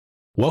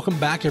Welcome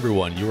back,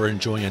 everyone. You are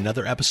enjoying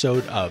another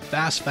episode of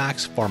Fast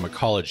Facts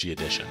Pharmacology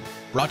Edition,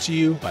 brought to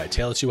you by a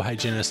Tale of Two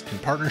Hygienists in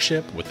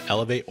partnership with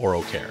Elevate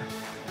Oral Care.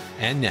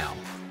 And now,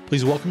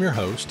 please welcome your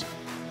host,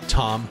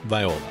 Tom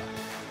Viola.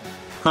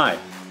 Hi,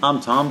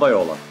 I'm Tom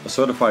Viola, a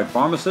certified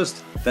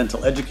pharmacist,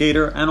 dental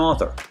educator, and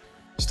author.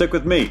 Stick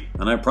with me,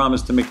 and I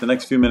promise to make the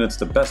next few minutes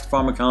the best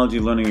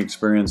pharmacology learning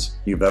experience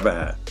you've ever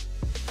had.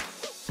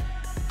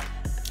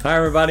 Hi,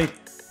 everybody.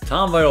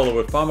 Tom Viola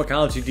with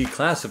Pharmacology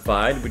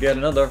Declassified with yet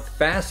another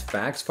Fast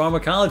Facts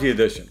Pharmacology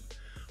Edition.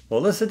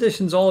 Well, this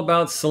edition is all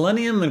about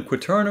selenium and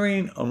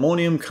quaternary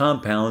ammonium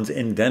compounds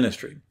in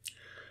dentistry.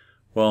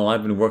 Well,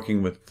 I've been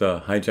working with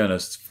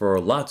hygienists for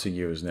lots of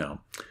years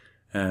now,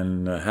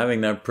 and having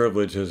that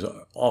privilege has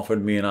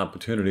offered me an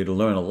opportunity to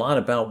learn a lot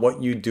about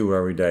what you do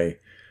every day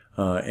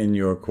in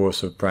your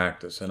course of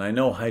practice. And I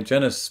know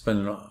hygienists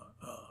spend a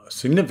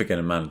significant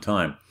amount of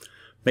time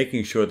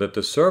making sure that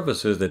the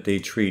surfaces that they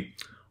treat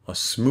are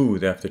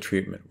smooth after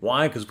treatment.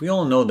 Why? Because we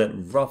all know that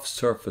rough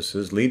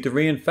surfaces lead to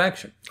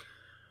reinfection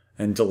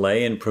and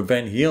delay and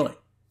prevent healing.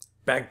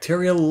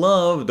 Bacteria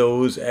love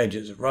those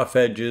edges, rough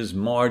edges,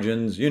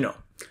 margins, you know.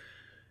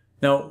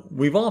 Now,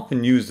 we've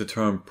often used the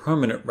term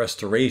permanent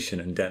restoration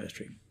in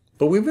dentistry,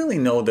 but we really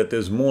know that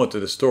there's more to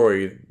the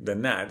story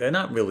than that. They're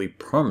not really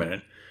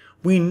permanent.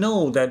 We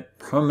know that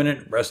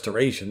permanent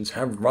restorations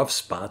have rough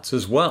spots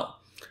as well.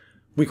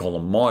 We call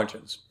them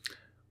margins.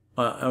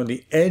 On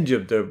the edge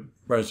of the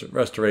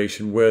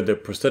restoration where the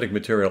prosthetic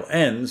material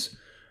ends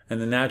and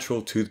the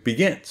natural tooth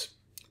begins.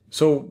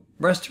 So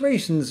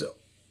restorations,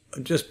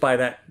 just by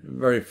that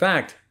very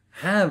fact,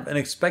 have an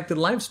expected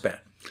lifespan,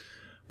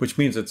 which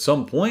means at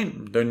some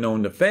point they're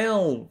known to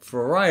fail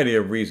for a variety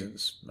of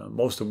reasons,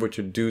 most of which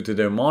are due to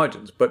their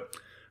margins. But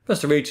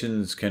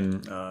restorations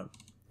can,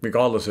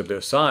 regardless of their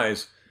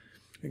size,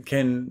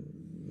 can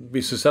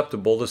be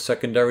susceptible to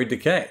secondary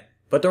decay.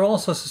 But they're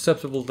also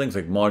susceptible to things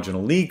like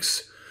marginal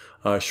leaks,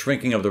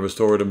 shrinking of the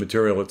restorative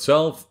material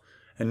itself,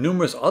 and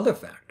numerous other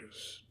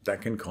factors that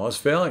can cause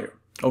failure.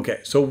 Okay,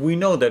 so we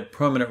know that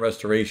permanent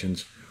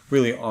restorations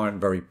really aren't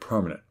very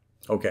permanent.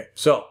 Okay,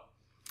 so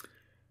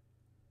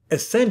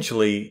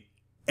essentially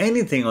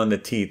anything on the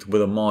teeth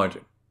with a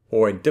margin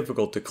or a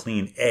difficult to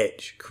clean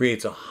edge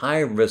creates a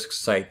high-risk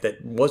site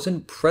that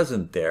wasn't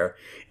present there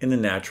in the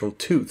natural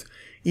tooth.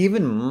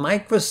 Even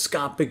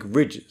microscopic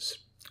ridges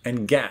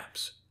and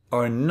gaps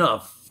are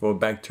enough for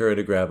bacteria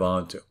to grab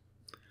onto.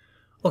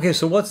 Okay,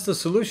 so what's the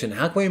solution?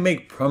 How can we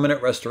make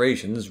permanent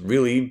restorations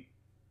really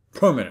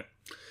permanent?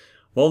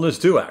 Well, there's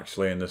two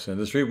actually in this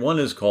industry. One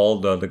is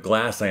called the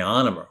glass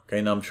ionomer.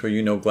 Okay, now I'm sure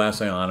you know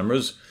glass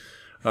ionomers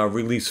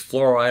release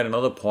fluoride and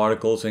other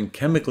particles and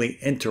chemically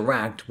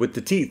interact with the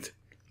teeth.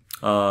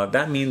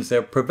 That means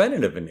they're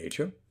preventative in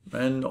nature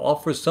and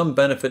offer some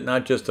benefit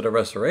not just to the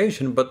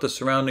restoration but the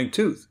surrounding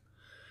tooth.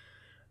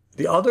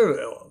 The other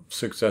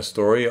success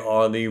story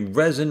are the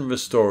resin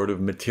restorative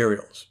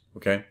materials.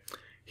 Okay.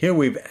 Here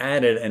we've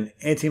added an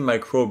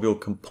antimicrobial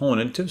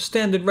component to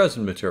standard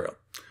resin material.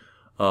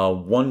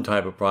 One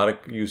type of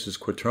product uses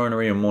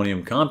quaternary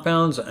ammonium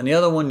compounds and the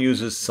other one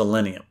uses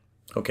selenium.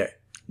 Okay,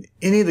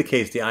 in either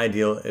case the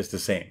ideal is the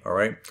same, all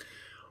right?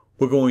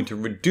 We're going to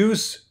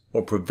reduce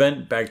or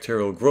prevent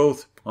bacterial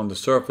growth on the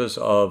surface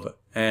of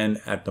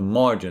and at the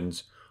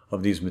margins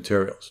of these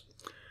materials.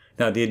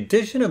 Now, the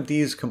addition of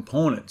these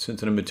components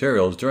into the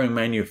materials during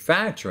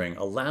manufacturing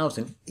allows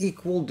an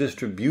equal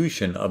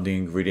distribution of the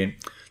ingredient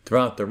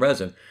throughout the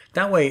resin.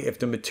 That way, if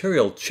the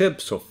material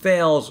chips or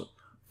fails,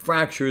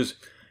 fractures,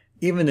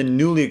 even the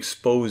newly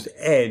exposed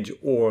edge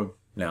or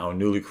now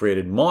newly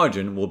created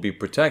margin will be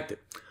protected.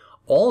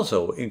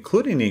 Also,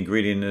 including the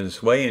ingredient in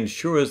this way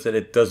ensures that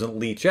it doesn't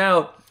leach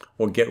out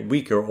or get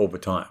weaker over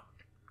time.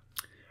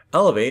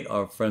 Elevate,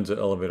 our friends at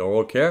Elevate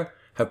Oral Care,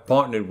 have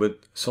partnered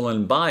with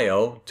Selenium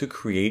Bio to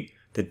create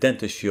the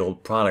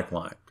DenteShield product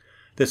line.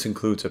 This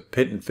includes a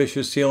pit and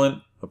fissure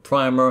sealant, a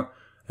primer,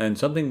 and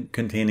something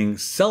containing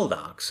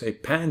Seldox, a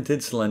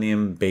patented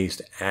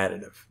selenium-based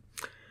additive.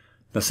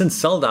 Now, since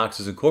Seldox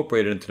is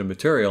incorporated into the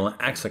material and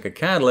acts like a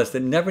catalyst,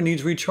 it never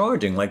needs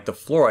recharging like the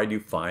fluoride you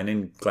find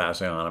in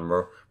glass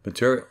ionomer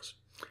materials.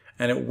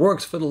 And it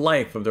works for the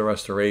life of the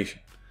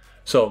restoration.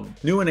 So,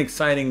 new and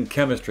exciting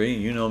chemistry,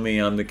 you know me,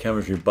 I'm the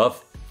chemistry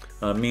buff,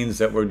 means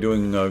that we're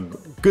doing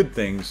good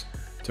things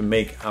to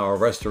make our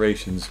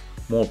restorations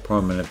more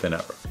permanent than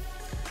ever.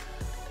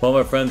 Well,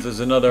 my friends, this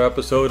is another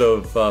episode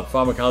of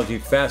Pharmacology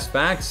Fast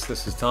Facts.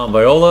 This is Tom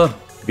Viola.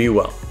 Be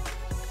well.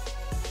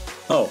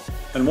 Oh,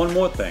 and one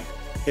more thing.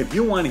 If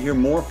you want to hear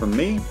more from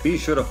me, be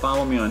sure to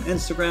follow me on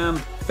Instagram,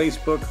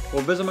 Facebook,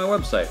 or visit my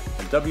website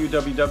at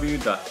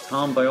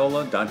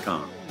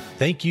www.tomviola.com.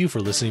 Thank you for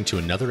listening to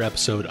another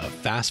episode of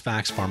Fast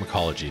Facts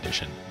Pharmacology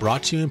Edition,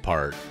 brought to you in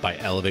part by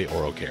Elevate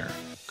Oral Care,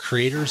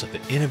 creators of the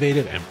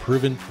innovative and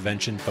proven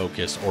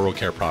prevention-focused oral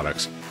care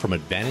products, from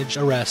Advantage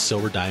Arrest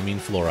Silver Diamine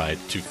Fluoride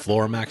to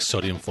Fluoramax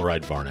Sodium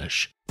Fluoride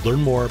Varnish.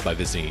 Learn more by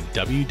visiting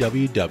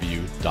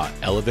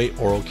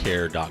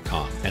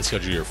www.elevateoralcare.com and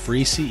schedule your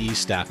free CE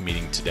staff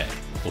meeting today.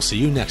 We'll see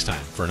you next time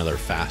for another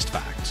Fast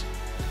Fact.